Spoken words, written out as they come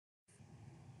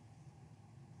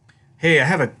Hey, I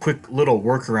have a quick little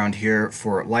workaround here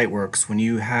for Lightworks. When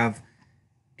you have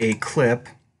a clip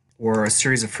or a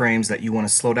series of frames that you want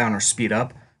to slow down or speed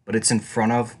up, but it's in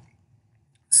front of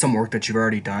some work that you've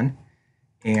already done,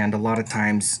 and a lot of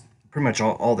times, pretty much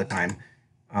all the time,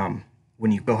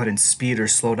 when you go ahead and speed or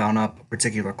slow down up a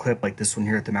particular clip like this one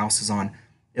here that the mouse is on,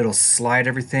 it'll slide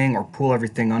everything or pull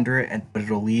everything under it, but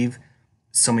it'll leave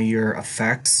some of your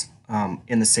effects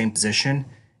in the same position.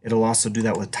 It'll also do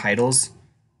that with titles.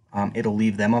 It'll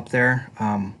leave them up there.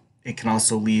 It can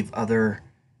also leave other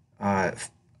uh,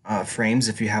 frames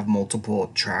if you have multiple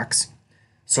tracks.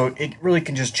 So it really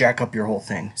can just jack up your whole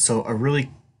thing. So a really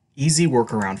easy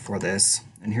workaround for this,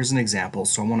 and here's an example.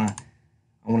 So I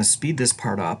wanna speed this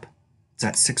part up. It's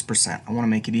at 6%. I want to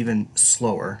make it even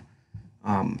slower.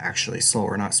 Actually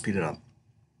slower, not speed it up.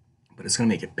 But it's gonna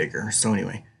make it bigger. So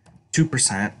anyway,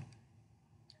 2%.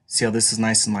 See how this is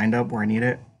nice and lined up where I need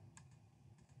it?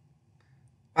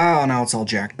 Oh, now it's all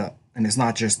jacked up. And it's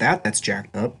not just that that's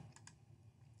jacked up.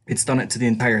 It's done it to the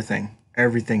entire thing.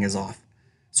 Everything is off.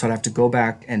 So I'd have to go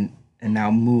back and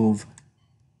now move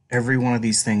every one of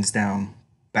these things down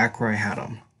back where I had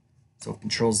them. So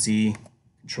Control Z,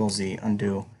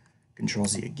 undo, Control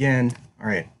Z again. All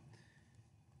right.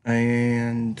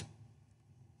 And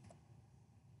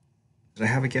did I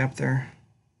have a gap there?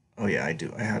 Oh yeah, I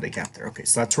do. I had a gap there. Okay,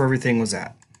 so that's where everything was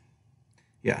at.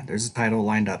 Yeah, there's a title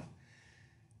lined up.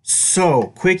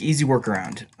 So, quick, easy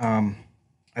workaround.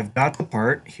 I've got the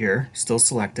part here, still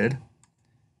selected,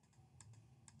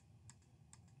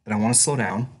 but I want to slow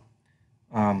down.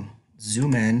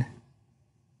 Zoom in,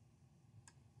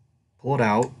 pull it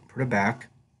out, put it back,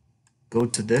 go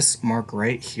to this mark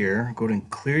right here, go to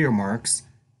clear your marks,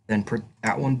 then put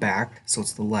that one back, so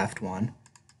it's the left one.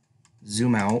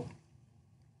 Zoom out,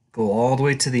 go all the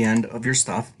way to the end of your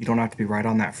stuff. You don't have to be right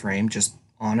on that frame, just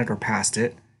on it or past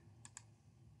it.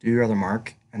 Do your other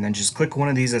mark, and then just click one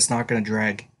of these that's not going to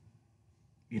drag,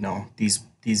 these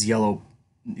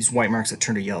white marks that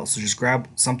turn to yellow. So just grab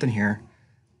something here.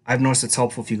 I've noticed it's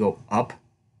helpful if you go up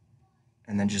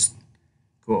and then just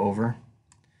go over.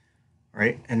 All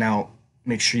right, and now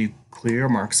make sure you clear your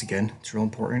marks again. It's real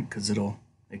important because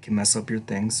it can mess up your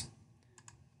things.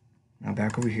 Now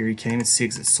back over here, you can't even see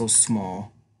because it's so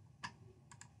small,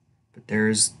 but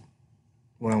there's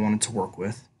what I wanted to work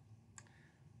with.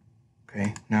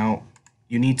 Okay, now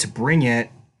you need to bring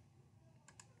it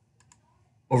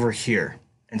over here.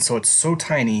 And so it's so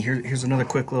tiny. Here's another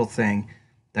quick little thing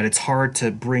that it's hard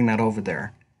to bring that over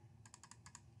there.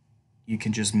 You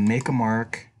can just make a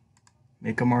mark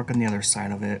on the other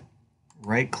side of it,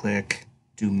 right click,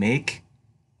 do make,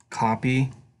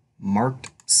 copy, marked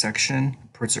section,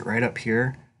 puts it right up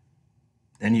here.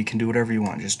 Then you can do whatever you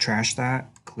want. Just trash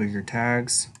that, clear your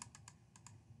tags.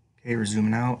 Okay, we're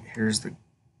zooming out. Here's the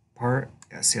part.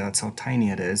 Yeah, see, that's how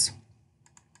tiny it is.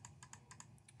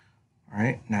 All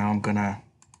right, now I'm gonna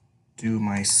do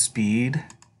my speed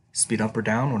up or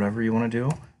down, whatever you want to do.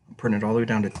 I'm putting it all the way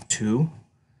down to 2.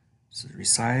 So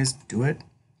resize, do it,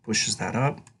 pushes that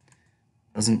up.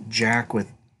 Doesn't jack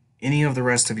with any of the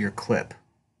rest of your clip.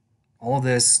 All of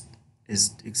this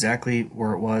is exactly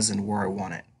where it was and where I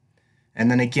want it.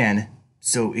 And then again,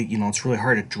 so it's really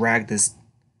hard to drag this.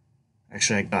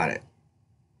 Actually, I got it.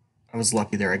 I was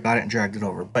lucky there. I got it and dragged it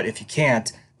over. But if you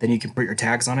can't, then you can put your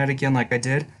tags on it again like I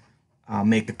did.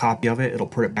 Make a copy of it. It'll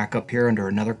put it back up here under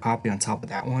another copy on top of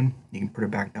that one. You can put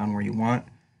it back down where you want.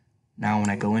 Now when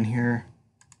I go in here,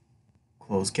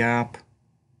 close gap,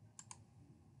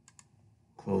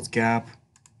 close gap.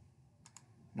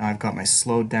 Now I've got my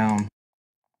slowed down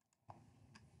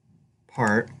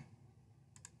part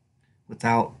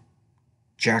without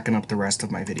jacking up the rest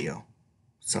of my video.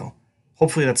 So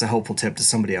hopefully that's a helpful tip to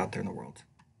somebody out there in the world.